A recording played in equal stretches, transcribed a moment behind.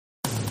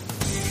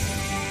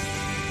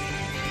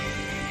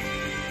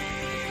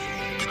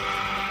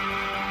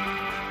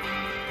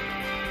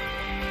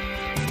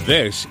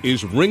This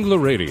is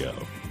Ringler Radio,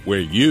 where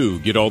you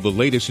get all the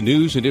latest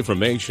news and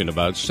information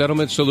about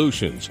settlement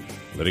solutions,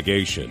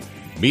 litigation,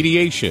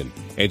 mediation,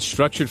 and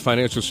structured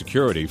financial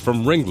security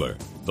from Ringler,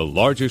 the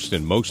largest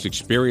and most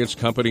experienced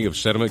company of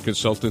settlement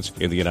consultants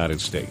in the United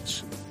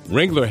States.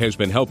 Ringler has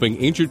been helping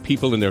injured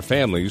people and their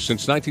families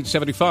since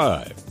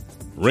 1975.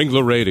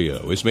 Ringler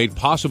Radio is made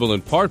possible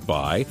in part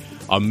by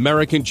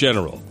American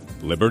General,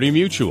 Liberty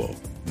Mutual,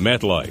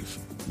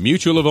 MetLife,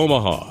 Mutual of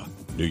Omaha,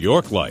 New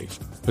York Life,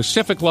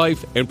 Pacific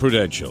Life, and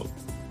Prudential.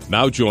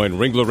 Now join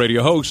Ringler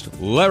Radio host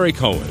Larry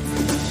Cohen.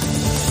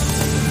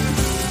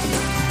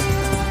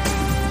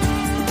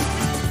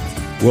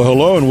 Well,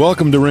 hello and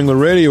welcome to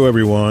Ringler Radio,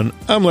 everyone.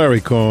 I'm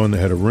Larry Cohen, the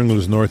head of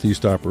Ringler's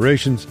Northeast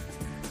Operations,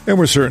 and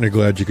we're certainly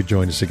glad you could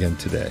join us again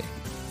today.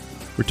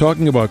 We're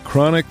talking about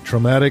chronic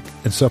traumatic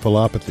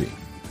encephalopathy,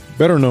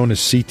 better known as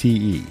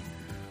CTE,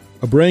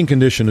 a brain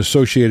condition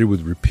associated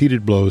with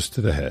repeated blows to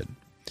the head.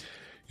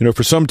 You know,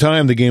 for some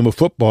time, the game of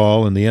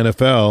football and the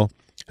NFL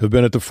have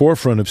been at the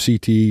forefront of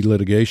CTE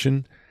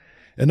litigation,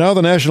 and now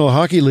the National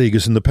Hockey League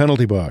is in the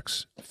penalty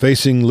box,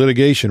 facing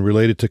litigation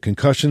related to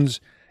concussions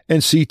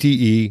and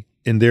CTE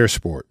in their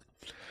sport.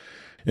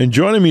 And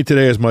joining me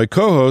today as my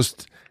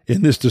co-host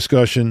in this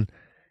discussion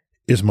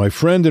is my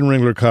friend and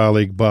Ringler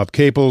colleague, Bob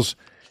Caples,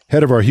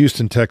 head of our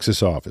Houston,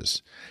 Texas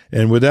office.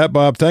 And with that,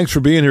 Bob, thanks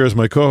for being here as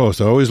my co-host.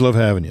 I always love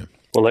having you.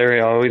 Well,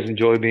 Larry, I always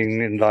enjoy being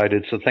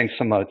invited, so thanks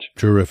so much.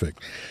 Terrific.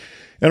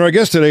 And our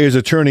guest today is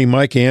attorney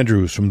Mike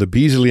Andrews from the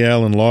Beasley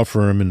Allen Law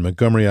Firm in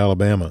Montgomery,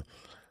 Alabama.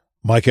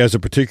 Mike has a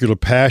particular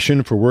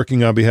passion for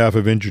working on behalf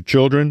of injured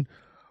children,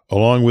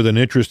 along with an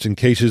interest in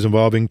cases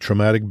involving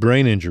traumatic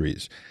brain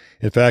injuries.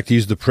 In fact,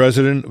 he's the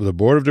president of the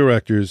board of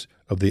directors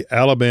of the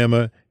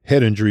Alabama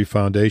Head Injury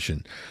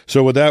Foundation.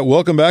 So with that,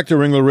 welcome back to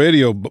Ringler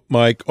Radio,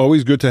 Mike.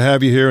 Always good to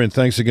have you here, and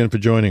thanks again for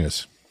joining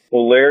us.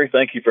 Well, Larry,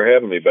 thank you for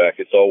having me back.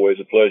 It's always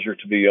a pleasure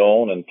to be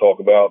on and talk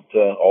about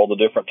all the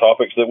different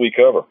topics that we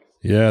cover.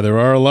 Yeah, there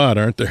are a lot,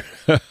 aren't there?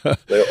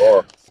 There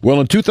are. Well,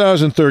 in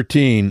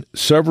 2013,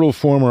 several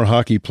former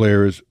hockey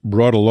players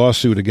brought a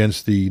lawsuit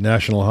against the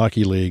National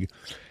Hockey League,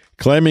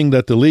 claiming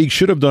that the league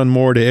should have done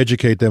more to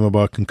educate them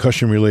about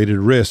concussion-related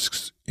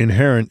risks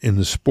inherent in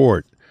the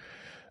sport.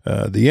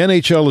 The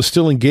NHL is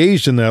still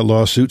engaged in that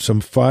lawsuit some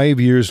 5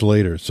 years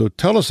later. So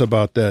tell us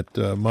about that,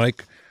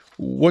 Mike.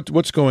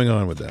 What's going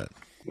on with that?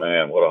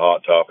 Man, what a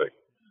hot topic.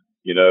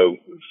 You know,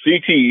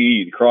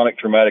 CTE, chronic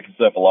traumatic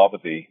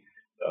encephalopathy,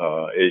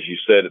 as you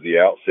said at the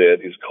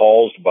outset, is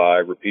caused by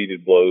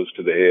repeated blows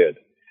to the head.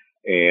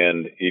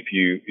 And if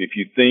you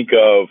think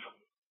of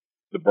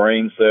the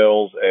brain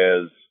cells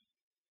as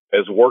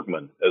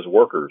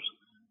workers,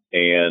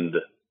 and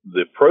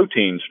the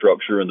protein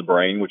structure in the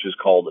brain, which is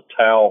called the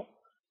tau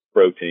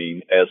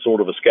protein, as sort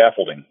of a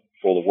scaffolding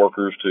for the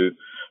workers to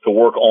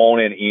work on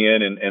and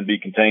in and be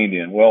contained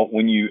in. Well,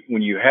 when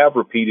you have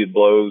repeated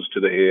blows to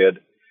the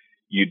head,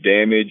 you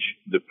damage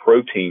the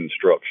protein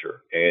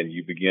structure and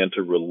you begin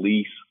to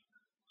release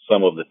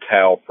some of the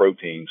tau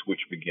proteins, which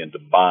begin to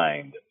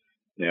bind.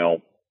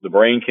 Now, the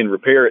brain can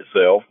repair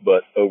itself,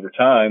 but over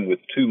time, with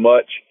too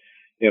much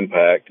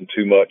impact and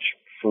too much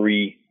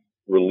free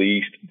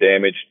released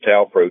damaged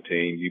tau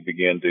protein, you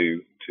begin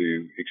to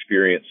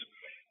experience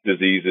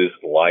diseases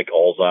like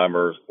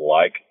Alzheimer's,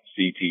 like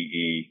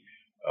CTE,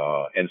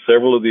 and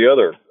several of the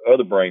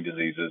other brain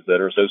diseases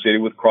that are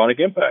associated with chronic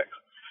impacts.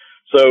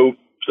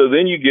 So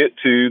then you get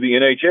to the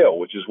NHL,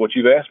 which is what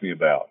you've asked me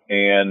about.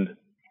 And,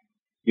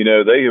 you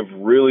know, they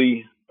have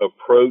really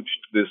approached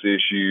this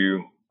issue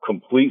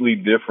completely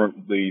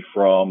differently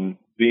from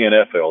the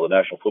NFL, the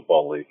National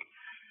Football League.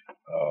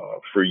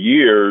 For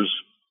years,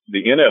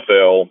 the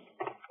NFL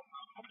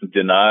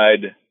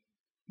denied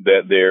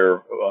that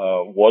there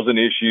was an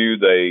issue.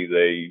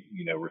 They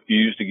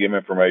refused to give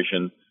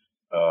information,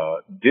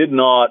 did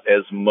not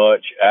as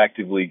much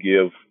actively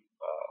give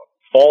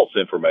false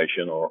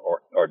information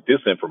or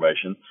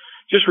disinformation,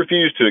 just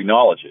refused to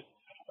acknowledge it.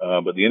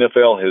 But the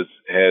NFL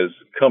has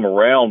come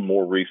around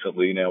more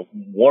recently. Now,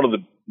 one of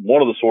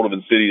the sort of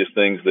insidious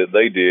things that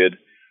they did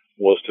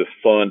was to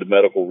fund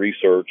medical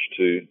research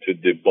to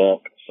debunk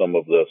some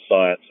of the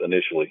science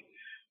initially.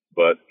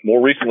 But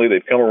more recently,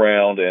 they've come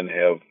around and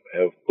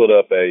have put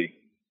up a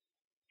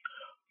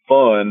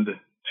fund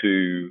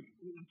to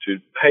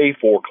pay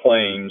for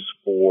claims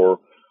for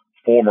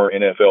former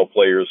NFL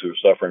players who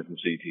are suffering from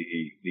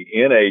CTE. The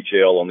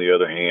NHL, on the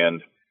other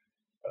hand,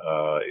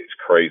 is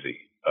crazy.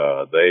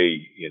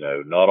 They,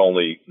 not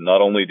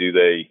only do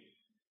they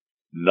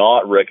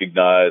not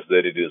recognize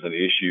that it is an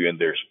issue in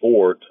their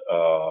sport,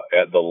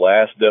 at the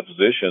last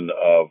deposition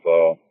of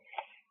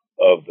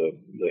the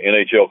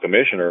NHL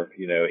commissioner,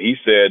 he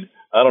said,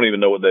 "I don't even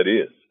know what that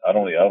is. I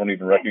don't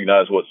even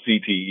recognize what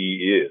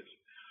CTE is."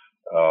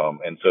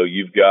 And so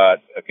you've got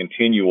a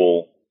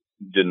continual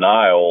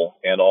denial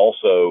and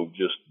also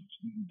just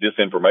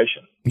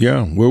disinformation.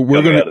 Yeah, we're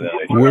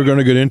going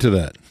to get into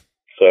that.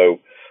 So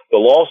the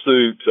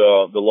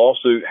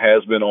lawsuit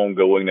has been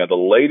ongoing. Now, the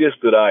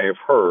latest that I have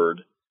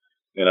heard,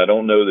 and I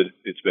don't know that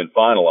it's been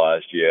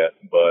finalized yet,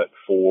 but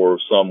for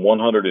some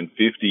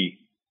 150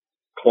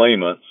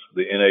 claimants,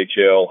 the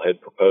NHL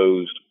had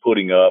proposed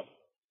putting up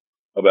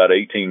about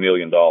 $18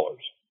 million,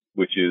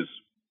 which is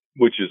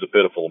a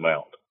pitiful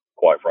amount,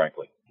 quite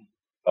frankly.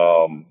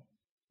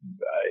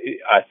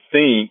 I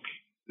think,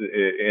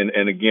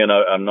 and again,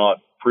 I'm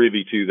not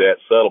privy to that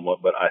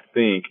settlement, but I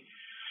think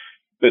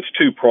it's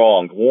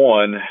two-pronged.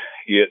 One,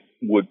 it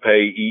would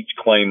pay each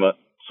claimant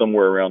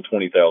somewhere around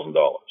 $20,000.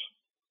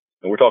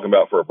 And we're talking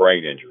about for a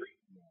brain injury.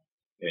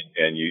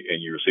 And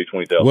you receive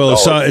 $20,000. Well,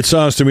 it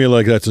sounds to me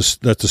like that's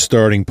a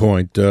starting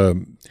point,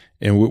 and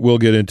we'll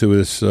get into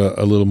this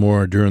a little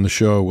more during the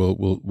show.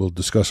 We'll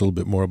discuss a little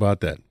bit more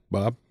about that.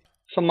 Bob?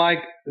 So,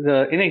 Mike,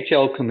 the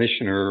NHL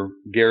commissioner,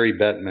 Gary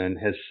Bettman,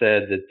 has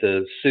said that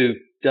the suit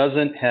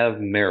doesn't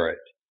have merit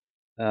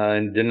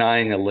in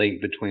denying a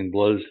link between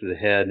blows to the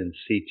head and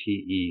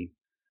CTE.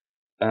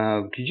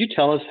 Could you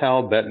tell us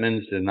how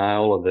Bettman's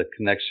denial of the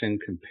connection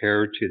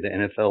compared to the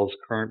NFL's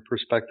current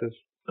perspective?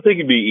 I think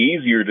it'd be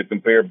easier to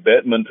compare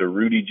Bettman to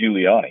Rudy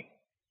Giuliani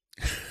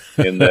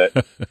in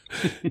that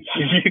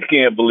you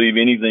can't believe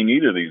anything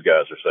either of these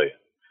guys are saying.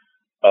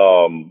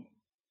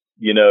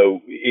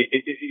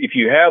 If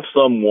you have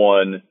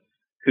someone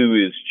who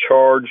is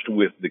charged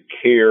with the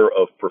care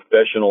of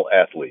professional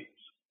athletes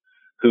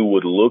who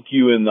would look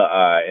you in the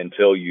eye and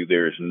tell you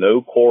there's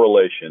no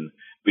correlation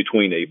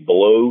between a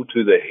blow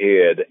to the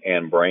head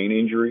and brain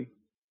injury,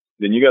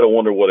 then you got to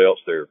wonder what else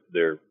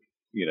they're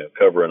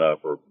covering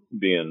up or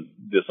being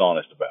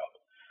dishonest about.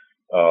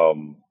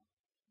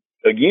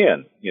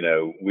 Again,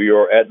 we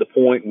are at the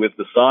point with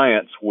the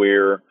science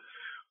where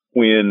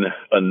when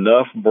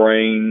enough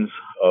brains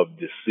of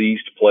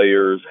deceased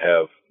players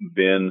have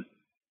been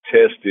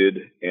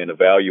tested and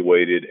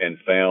evaluated and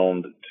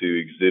found to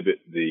exhibit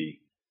the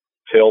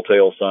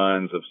telltale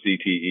signs of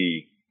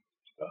CTE,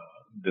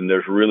 then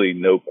there's really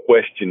no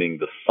questioning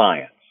the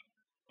science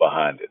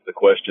behind it. The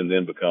question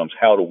then becomes,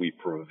 how do we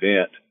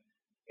prevent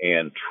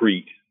and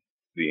treat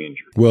the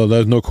injury? Well,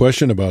 there's no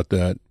question about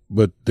that.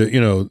 But,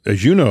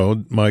 as you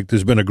know, Mike,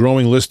 there's been a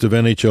growing list of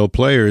NHL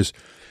players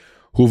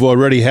who've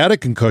already had a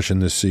concussion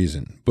this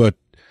season. But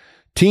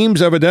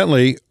teams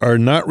evidently are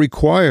not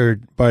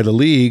required by the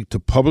league to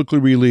publicly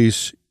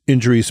release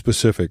injury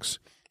specifics.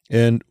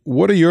 And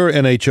what are your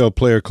NHL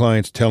player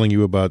clients telling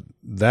you about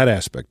that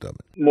aspect of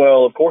it?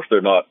 Well, of course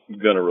they're not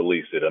going to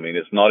release it. I mean,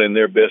 it's not in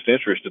their best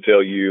interest to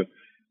tell you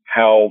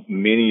how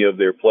many of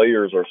their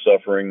players are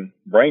suffering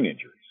brain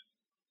injuries.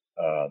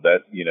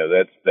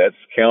 That's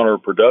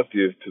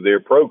counterproductive to their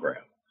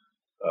program.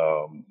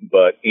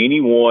 But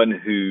anyone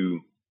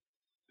who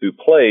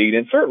played,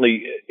 and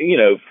certainly,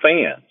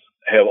 fans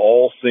have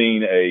all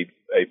seen a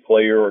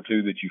player or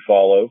two that you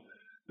follow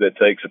that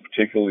takes a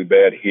particularly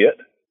bad hit,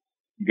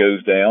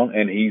 goes down,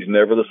 and he's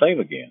never the same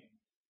again.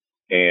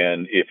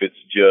 And if it's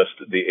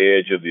just the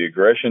edge of the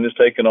aggression is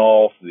taken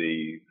off,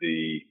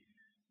 the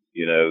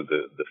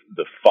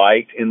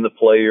fight in the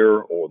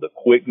player or the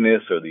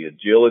quickness or the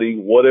agility,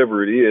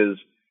 whatever it is,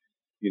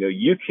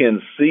 you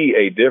can see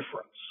a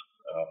difference.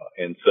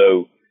 And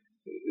so,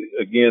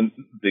 again,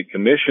 the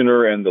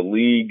commissioner and the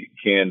league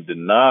can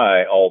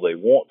deny all they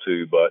want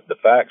to, but the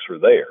facts are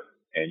there,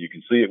 and you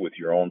can see it with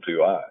your own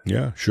two eyes.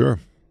 Yeah, sure.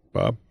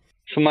 Bob?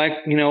 So, Mike,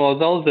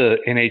 although the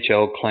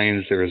NHL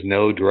claims there is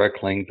no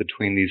direct link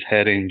between these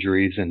head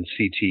injuries and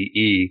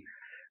CTE,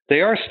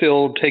 they are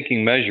still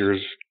taking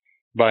measures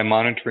by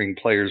monitoring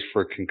players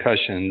for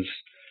concussions.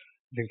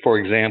 I think, for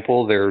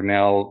example, there are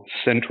now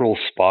central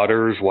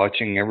spotters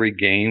watching every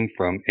game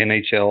from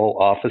NHL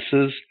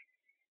offices.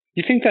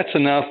 You think that's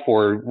enough,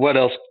 or what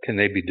else can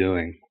they be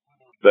doing?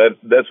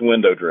 That's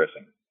window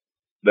dressing.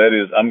 That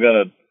is, I'm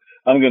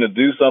gonna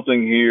do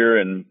something here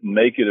and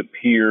make it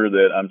appear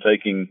that I'm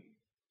taking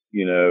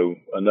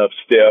enough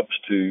steps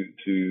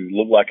to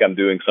look like I'm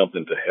doing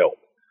something to help.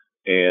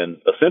 And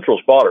a central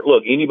spotter,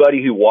 look,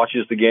 anybody who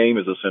watches the game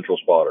is a central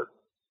spotter.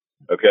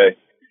 Okay?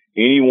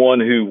 Anyone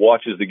who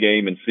watches the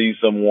game and sees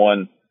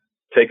someone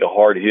take a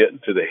hard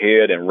hit to the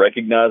head and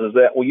recognizes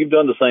that, well, you've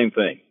done the same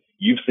thing.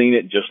 You've seen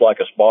it just like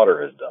a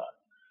spotter has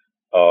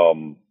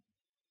done.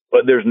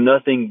 But there's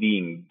nothing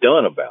being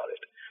done about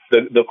it.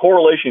 The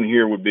correlation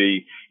here would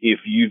be if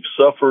you've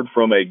suffered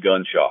from a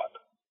gunshot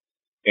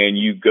and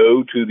you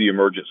go to the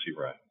emergency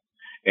room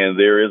and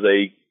there is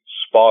a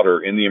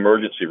spotter in the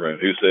emergency room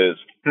who says,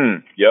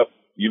 yep,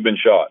 you've been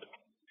shot.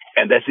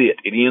 And that's it.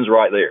 It ends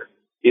right there.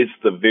 It's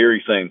the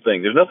very same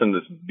thing. There's nothing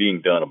that's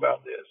being done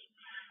about this.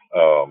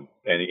 And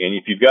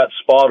if you've got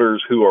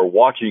spotters who are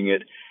watching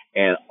it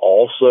and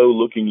also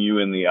looking you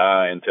in the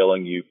eye and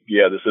telling you,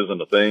 yeah, this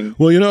isn't a thing.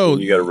 Well, you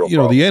got a real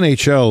problem. The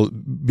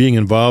NHL being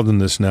involved in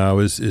this now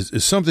is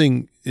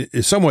something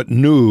is somewhat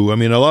new. I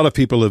mean, a lot of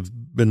people have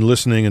been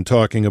listening and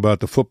talking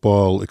about the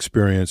football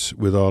experience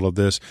with all of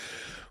this.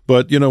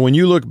 But, when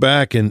you look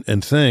back and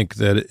think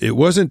that it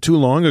wasn't too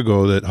long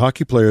ago that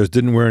hockey players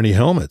didn't wear any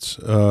helmets.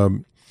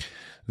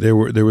 There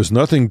was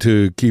nothing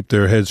to keep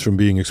their heads from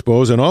being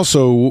exposed. And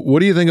also, what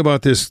do you think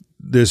about this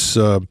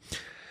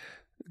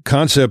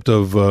concept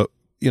of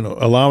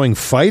allowing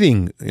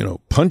fighting,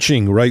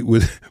 punching right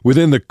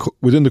within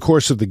the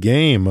course of the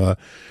game,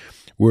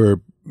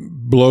 where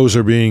blows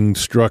are being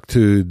struck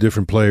to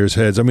different players'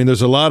 heads. I mean,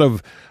 there's a lot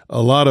of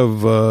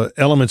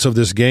elements of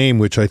this game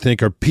which I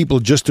think are people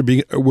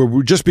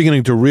we're just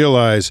beginning to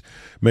realize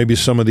maybe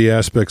some of the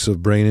aspects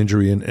of brain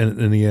injury in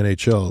the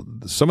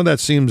NHL. Some of that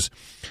seems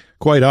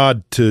quite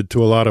odd to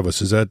a lot of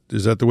us. Is that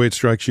the way it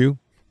strikes you?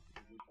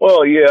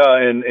 Well, yeah,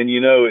 and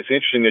it's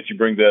interesting that you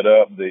bring that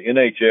up. The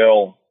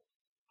NHL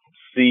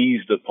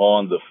seized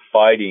upon the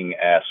fighting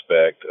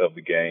aspect of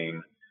the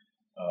game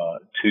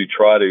to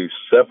try to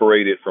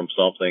separate it from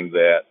something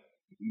that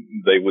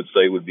they would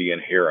say would be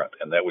inherent,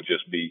 and that would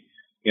just be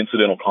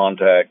incidental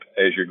contact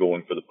as you're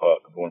going for the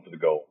puck, going for the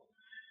goal.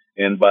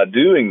 And by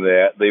doing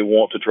that, they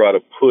want to try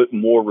to put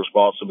more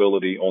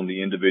responsibility on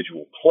the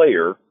individual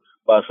player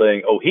by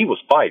saying, oh, he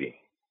was fighting.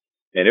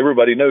 And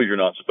everybody knows you're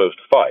not supposed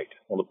to fight.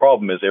 Well, the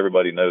problem is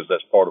everybody knows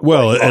that's part of.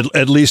 Well,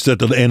 at least at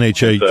the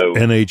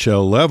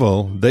NHL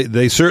level,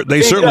 they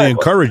certainly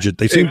encourage it.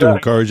 They seem to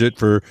encourage it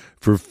for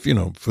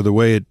the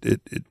way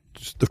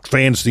the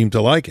fans seem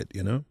to like it.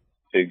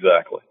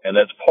 Exactly, and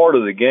that's part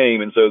of the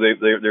game. And so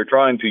they're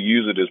trying to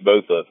use it as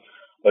both a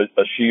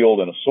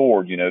shield and a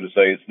sword. To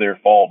say it's their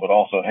fault, but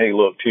also, hey,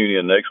 look, tune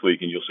in next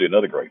week and you'll see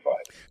another great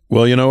fight.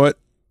 Well, you know what?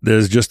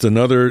 There's just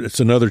another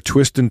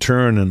twist and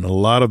turn in a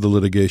lot of the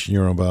litigation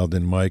you're involved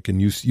in, Mike,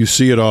 and you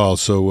see it all.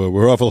 So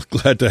we're awful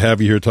glad to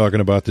have you here talking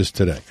about this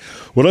today.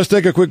 Well, let's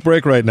take a quick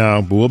break right now,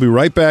 but we'll be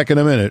right back in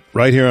a minute,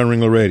 right here on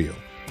Ringler Radio.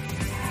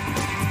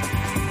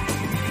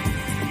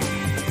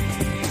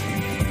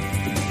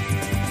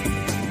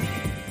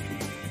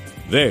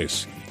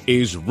 This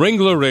is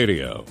Ringler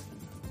Radio,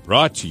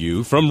 brought to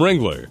you from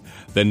Ringler,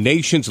 the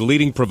nation's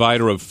leading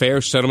provider of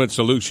fair settlement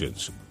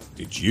solutions.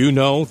 Did you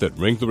know that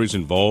Ringler is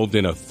involved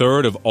in a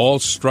third of all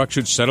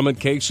structured settlement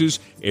cases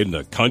in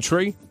the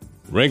country?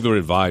 Ringler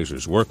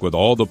advisors work with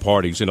all the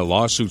parties in a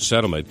lawsuit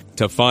settlement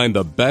to find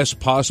the best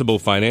possible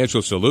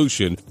financial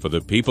solution for the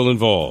people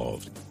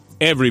involved.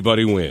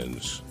 Everybody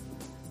wins.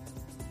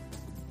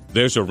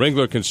 There's a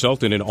Ringler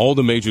consultant in all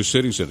the major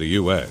cities of the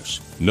U.S.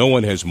 No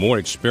one has more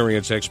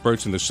experienced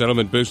experts in the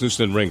settlement business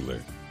than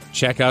Ringler.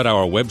 Check out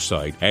our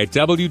website at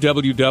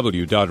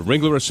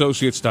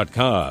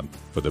www.ringlerassociates.com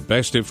for the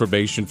best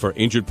information for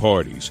injured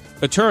parties,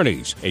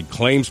 attorneys, and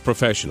claims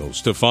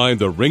professionals to find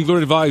the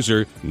Ringler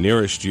advisor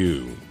nearest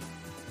you.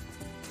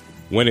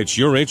 When it's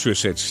your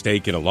interests at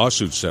stake in a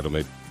lawsuit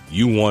settlement,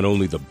 you want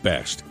only the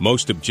best,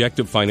 most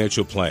objective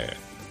financial plan.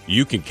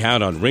 You can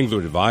count on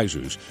Ringler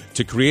advisors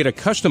to create a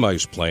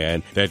customized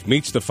plan that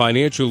meets the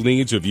financial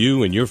needs of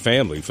you and your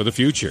family for the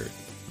future.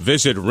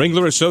 Visit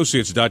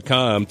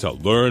ringlerassociates.com to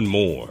learn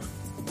more.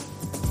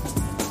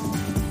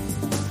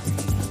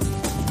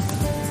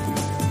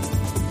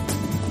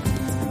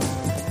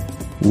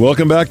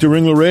 Welcome back to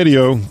Ringler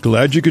Radio.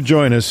 Glad you could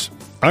join us.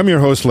 I'm your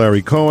host,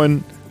 Larry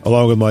Cohen,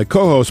 along with my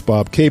co-host,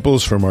 Bob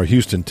Caples, from our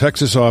Houston,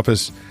 Texas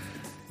office.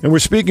 And we're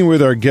speaking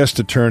with our guest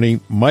attorney,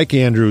 Mike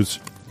Andrews,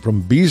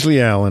 from Beasley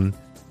Allen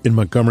in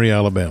Montgomery,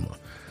 Alabama.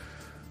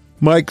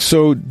 Mike,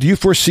 so do you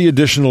foresee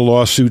additional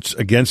lawsuits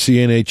against the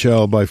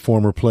NHL by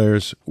former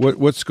players?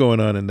 What's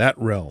going on in that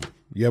realm?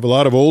 You have a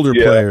lot of older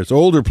players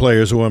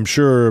who I'm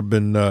sure have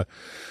been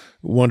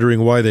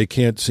wondering why they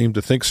can't seem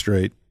to think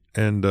straight,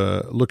 and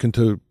looking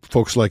to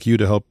folks like you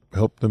to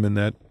help them in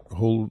that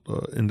whole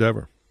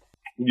endeavor.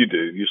 You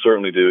do. You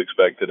certainly do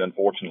expect it,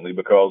 unfortunately,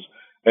 because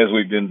as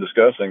we've been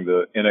discussing,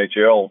 the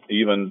NHL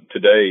even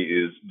today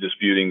is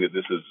disputing that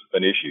this is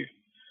an issue.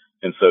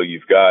 And so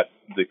you've got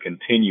the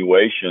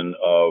continuation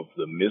of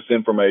the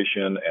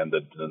misinformation and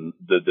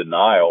the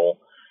denial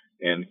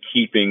and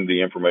keeping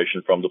the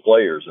information from the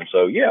players. And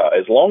so, yeah,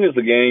 as long as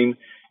the game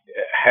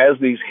has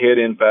these head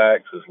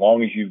impacts, as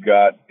long as you've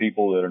got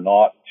people that are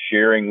not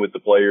sharing with the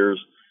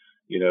players,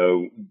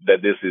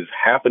 that this is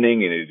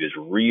happening and it is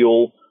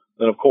real,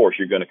 then of course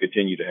you're going to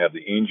continue to have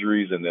the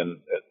injuries, and then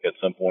at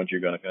some point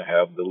you're going to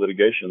have the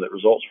litigation that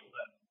results from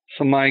that.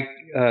 So, Mike,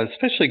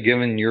 especially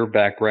given your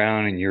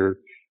background and your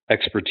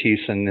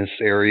expertise in this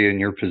area and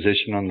your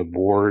position on the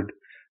board,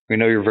 we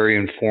know you're very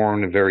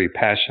informed and very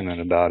passionate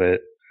about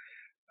it.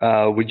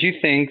 Would you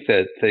think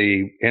that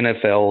the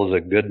NFL is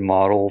a good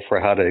model for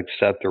how to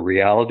accept the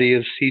reality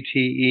of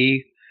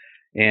CTE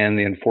and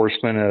the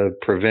enforcement of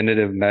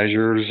preventative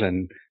measures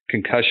and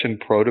concussion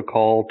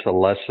protocol to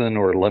lessen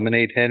or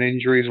eliminate head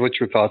injuries? What's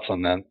your thoughts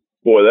on that?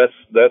 Boy,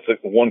 that's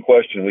one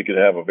question we could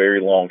have a very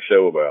long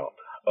show about.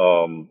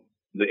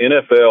 The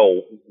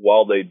NFL,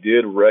 while they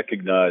did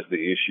recognize the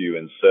issue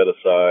and set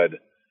aside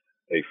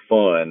a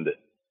fund,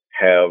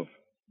 have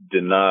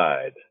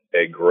denied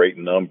a great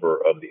number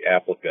of the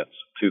applicants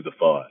to the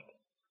fund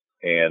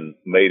and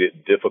made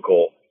it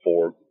difficult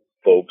for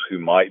folks who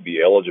might be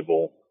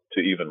eligible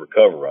to even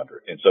recover under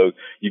it. And so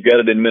you've got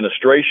an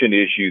administration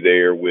issue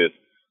there with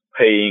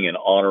paying and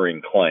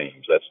honoring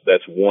claims.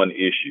 That's one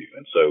issue.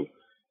 And so,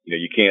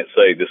 you can't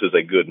say this is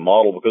a good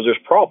model because there's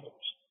problems.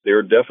 There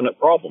are definite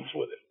problems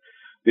with it.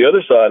 The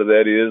other side of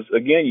that is,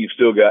 again, you've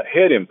still got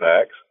head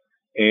impacts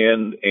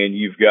and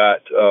you've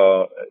got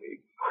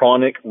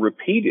chronic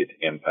repeated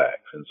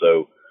impacts. And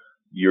so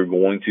you're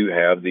going to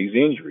have these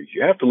injuries.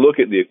 You have to look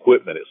at the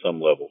equipment at some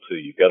level too.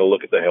 You've got to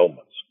look at the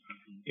helmets.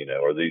 You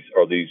know,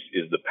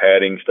 is the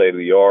padding state of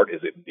the art?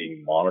 Is it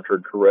being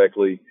monitored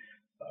correctly?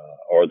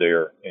 Are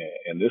there,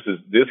 and this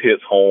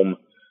hits home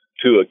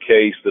to a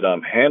case that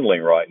I'm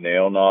handling right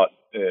now, not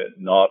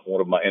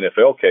one of my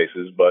NFL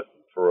cases, but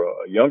for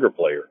a younger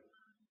player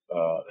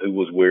who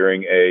was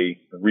wearing a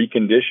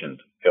reconditioned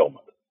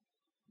helmet.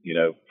 You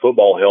know,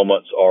 football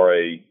helmets are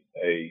a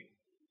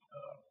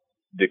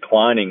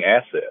declining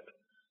asset.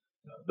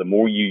 The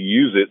more you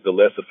use it, the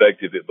less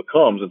effective it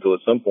becomes until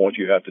at some point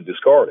you have to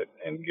discard it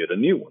and get a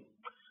new one.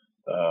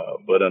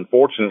 But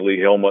unfortunately,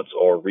 helmets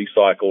are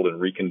recycled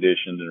and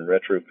reconditioned and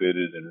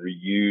retrofitted and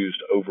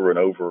reused over and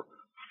over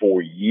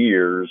for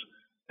years,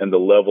 and the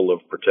level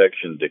of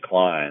protection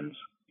declines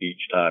each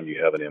time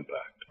you have an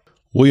impact.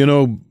 Well, you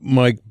know,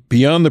 Mike,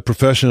 beyond the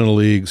professional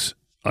leagues,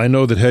 I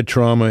know that head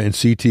trauma and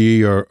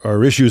CTE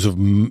are issues of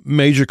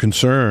major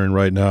concern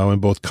right now in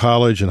both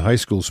college and high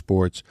school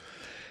sports.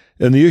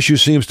 And the issue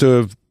seems to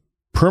have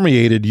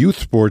permeated youth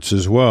sports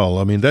as well.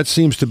 I mean, that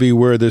seems to be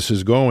where this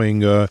is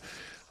going.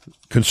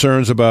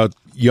 Concerns about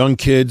young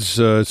kids,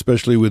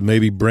 especially with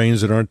maybe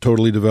brains that aren't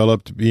totally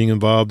developed, being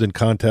involved in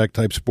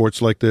contact-type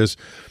sports like this.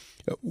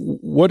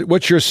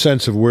 What's your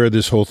sense of where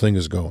this whole thing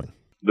is going?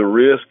 The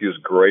risk is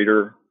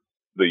greater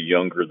the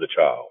younger the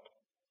child,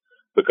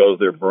 because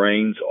their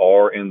brains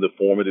are in the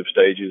formative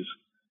stages.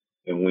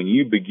 And when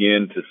you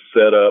begin to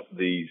set up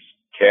these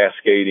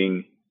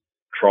cascading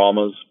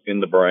traumas in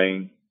the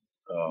brain,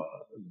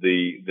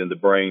 then the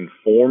brain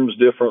forms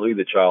differently,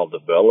 the child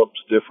develops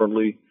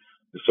differently.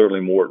 They're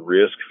certainly more at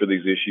risk for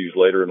these issues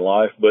later in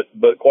life,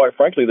 but quite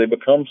frankly, they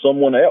become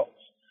someone else.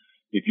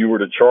 If you were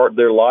to chart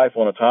their life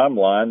on a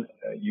timeline,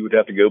 you would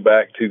have to go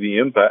back to the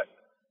impact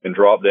and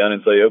drop down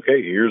and say,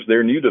 okay, here's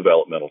their new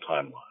developmental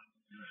timeline.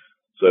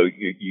 So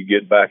you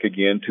get back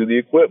again to the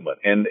equipment,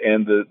 and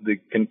the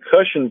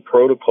concussion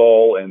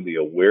protocol and the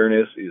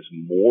awareness is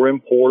more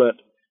important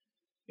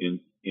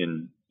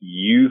in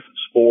youth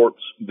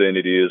sports than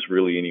it is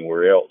really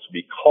anywhere else,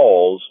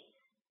 because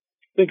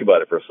think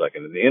about it for a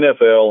second. In the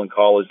NFL and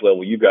college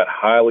level, you've got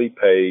highly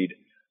paid,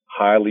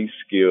 highly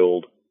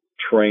skilled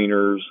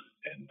trainers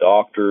and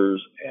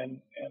doctors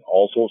and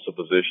all sorts of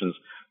positions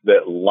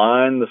that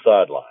line the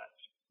sidelines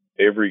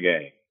every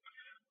game.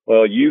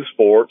 Well, youth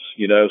sports,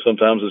 you know,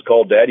 sometimes it's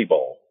called daddy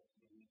ball.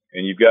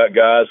 And you've got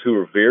guys who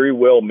are very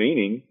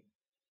well-meaning,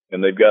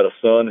 and they've got a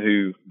son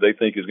who they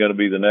think is going to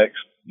be the next,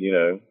 you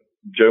know,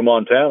 Joe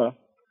Montana.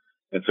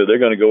 And so they're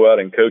going to go out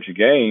and coach a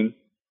game,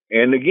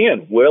 and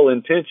again,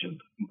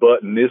 well-intentioned,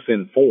 but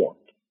misinformed,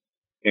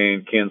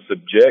 and can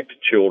subject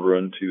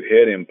children to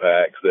head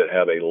impacts that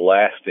have a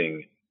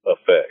lasting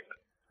effect.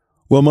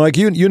 Well, Mike,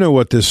 you know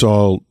what this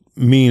all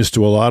means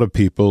to a lot of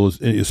people,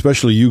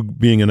 especially you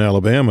being in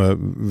Alabama,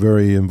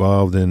 very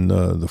involved in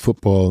the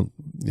football,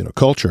 you know,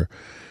 culture.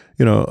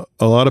 You know,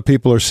 a lot of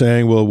people are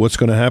saying, well, what's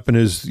going to happen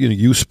is, you know,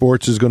 youth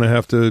sports is going to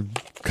have to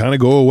kind of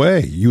go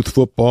away. Youth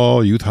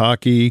football, youth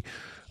hockey.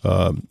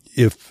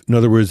 If, in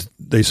other words,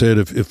 they said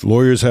if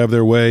lawyers have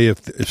their way,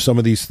 if some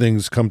of these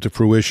things come to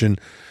fruition,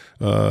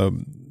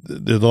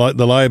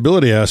 the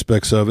liability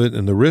aspects of it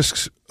and the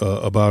risks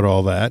about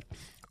all that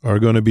are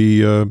going to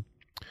be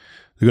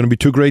they're going to be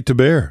too great to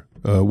bear.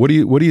 What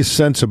do you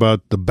sense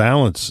about the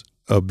balance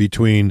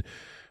between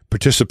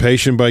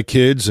participation by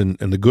kids and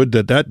the good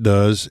that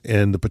does,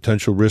 and the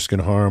potential risk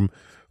and harm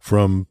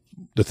from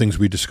the things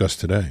we discussed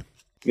today?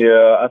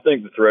 Yeah, I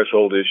think the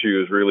threshold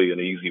issue is really an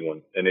easy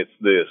one, and it's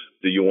this: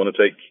 do you want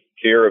to take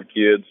care of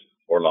kids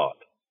or not?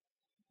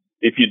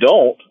 If you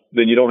don't,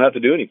 then you don't have to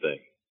do anything.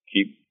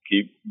 Keep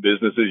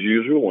business as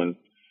usual and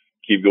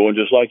keep going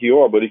just like you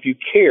are. But if you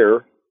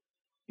care,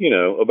 you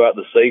know, about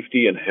the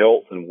safety and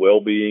health and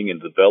well-being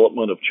and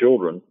development of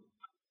children,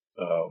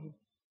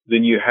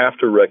 then you have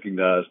to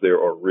recognize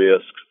there are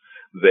risks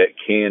that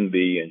can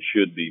be and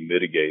should be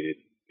mitigated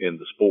in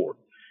the sport.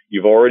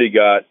 You've already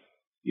got,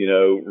 you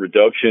know,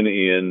 reduction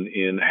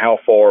in how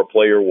far a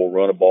player will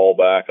run a ball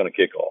back on a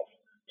kickoff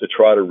to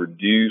try to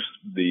reduce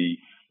the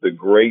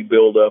great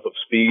buildup of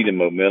speed and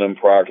momentum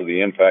prior to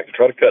the impact, to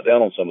try to cut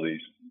down on some of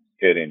these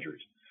head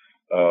injuries.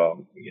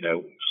 You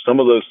know, some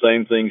of those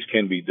same things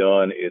can be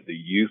done at the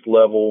youth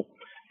level.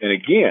 And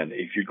again,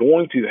 if you're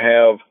going to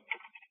have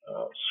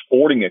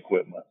sporting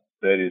equipment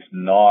that is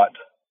not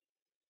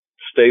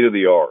state of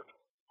the art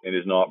and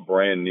is not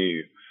brand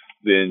new,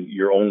 then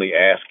you're only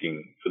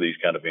asking for these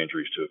kind of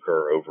injuries to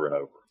occur over and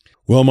over.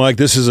 Well, Mike,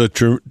 this is a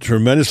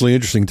tremendously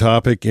interesting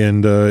topic,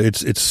 and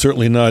it's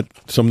certainly not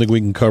something we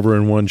can cover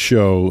in one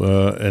show.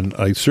 And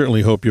I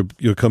certainly hope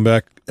you'll come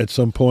back at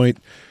some point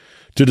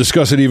to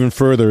discuss it even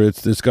further.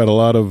 It's got a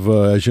lot of,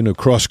 as you know,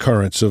 cross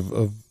currents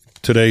of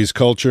today's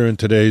culture and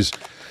today's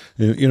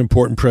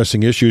important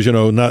pressing issues. You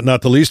know,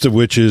 not the least of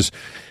which is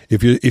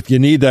if you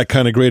need that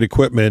kind of great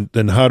equipment,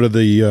 then how do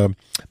the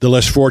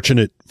less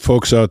fortunate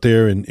folks out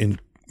there in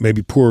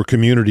maybe poorer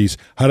communities,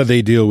 how do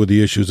they deal with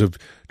the issues of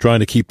trying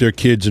to keep their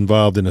kids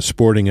involved in a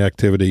sporting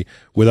activity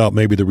without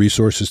maybe the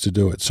resources to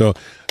do it? So,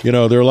 there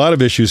are a lot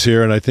of issues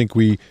here, and I think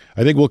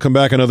we'll come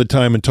back another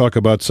time and talk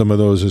about some of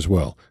those as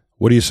well.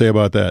 What do you say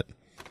about that?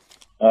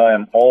 I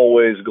am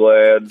always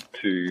glad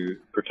to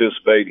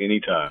participate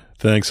anytime.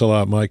 Thanks a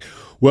lot, Mike.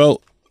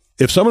 Well,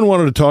 if someone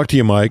wanted to talk to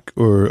you, Mike,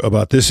 or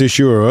about this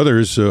issue or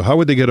others, how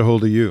would they get a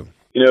hold of you?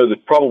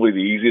 Probably the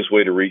easiest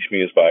way to reach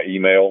me is by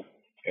email,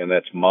 and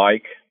that's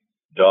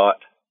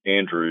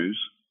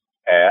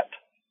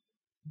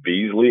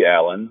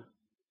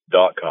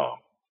mike.andrews@beasleyallen.com.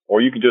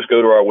 Or you can just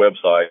go to our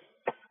website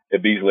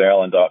at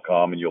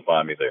beasleyallen.com, and you'll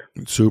find me there.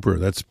 Super.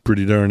 That's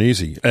pretty darn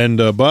easy. And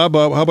Bob,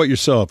 how about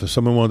yourself, if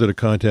someone wanted to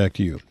contact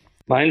you?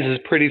 Mine is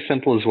pretty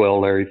simple as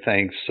well, Larry.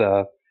 Thanks.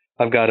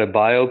 I've got a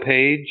bio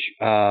page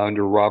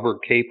under Robert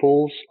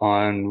Caples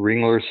on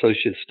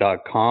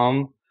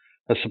ringlerassociates.com.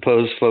 I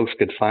suppose folks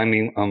could find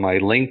me on my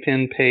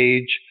LinkedIn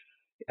page.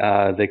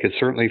 They could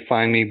certainly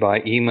find me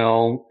by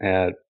email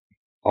at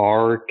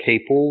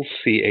rcaples,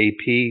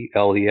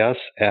 CAPLES,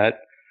 at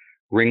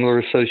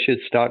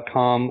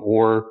ringlerassociates.com,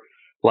 or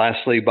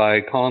lastly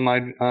by calling my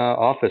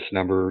office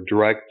number,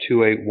 direct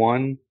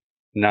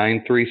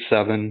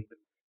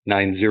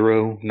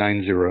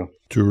 281-937-9090.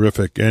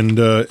 Terrific. And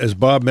as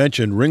Bob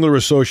mentioned,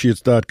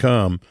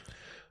 ringlerassociates.com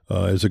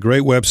is a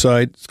great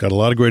website. It's got a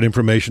lot of great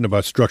information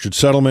about structured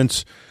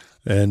settlements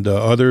and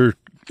other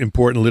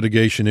important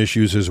litigation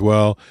issues as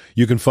well.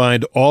 You can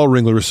find all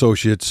Ringler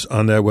Associates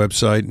on that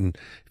website, and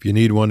if you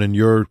need one in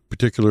your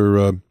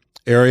particular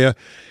area.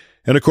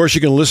 And, of course, you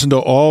can listen to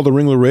all the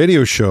Ringler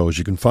radio shows.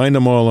 You can find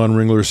them all on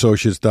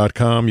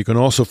ringlerassociates.com. You can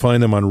also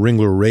find them on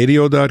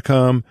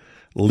ringlerradio.com,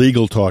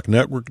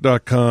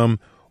 legaltalknetwork.com,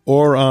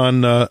 or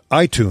on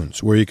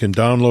iTunes, where you can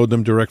download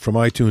them direct from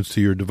iTunes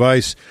to your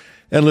device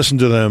and listen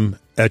to them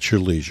at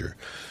your leisure.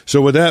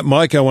 So with that,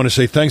 Mike, I want to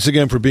say thanks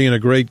again for being a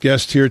great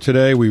guest here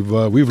today. We've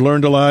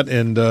learned a lot,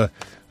 and I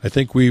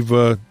think we've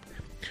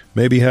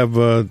maybe have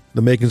the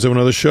makings of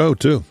another show,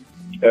 too.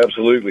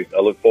 Absolutely.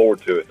 I look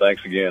forward to it.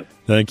 Thanks again.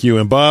 Thank you.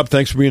 And Bob,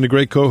 thanks for being a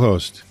great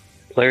co-host.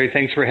 Larry,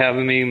 thanks for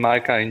having me.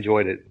 Mike, I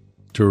enjoyed it.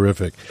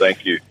 Terrific.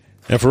 Thank you.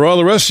 And for all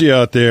the rest of you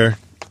out there,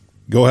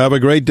 go have a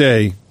great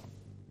day,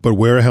 but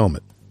wear a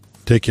helmet.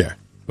 Take care.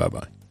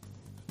 Bye-bye.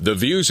 The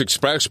views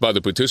expressed by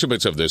the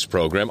participants of this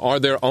program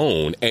are their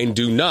own and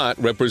do not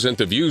represent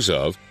the views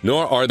of,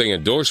 nor are they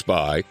endorsed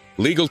by,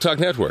 Legal Talk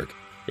Network,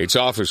 its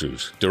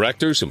officers,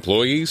 directors,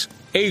 employees,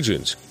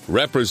 agents,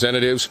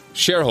 representatives,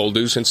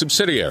 shareholders, and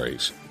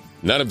subsidiaries.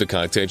 None of the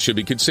content should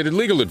be considered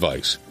legal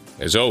advice.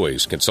 As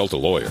always, consult a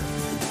lawyer.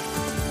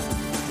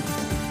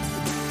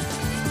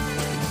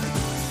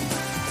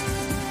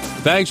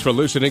 Thanks for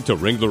listening to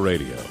Ringler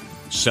Radio,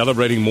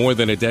 celebrating more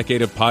than a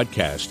decade of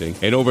podcasting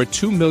and over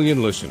 2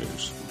 million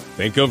listeners.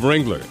 Think of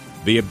Ringler,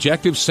 the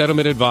objective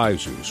settlement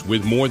advisors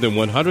with more than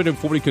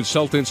 140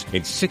 consultants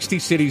in 60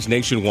 cities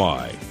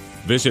nationwide.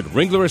 Visit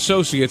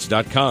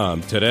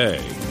ringlerassociates.com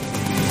today.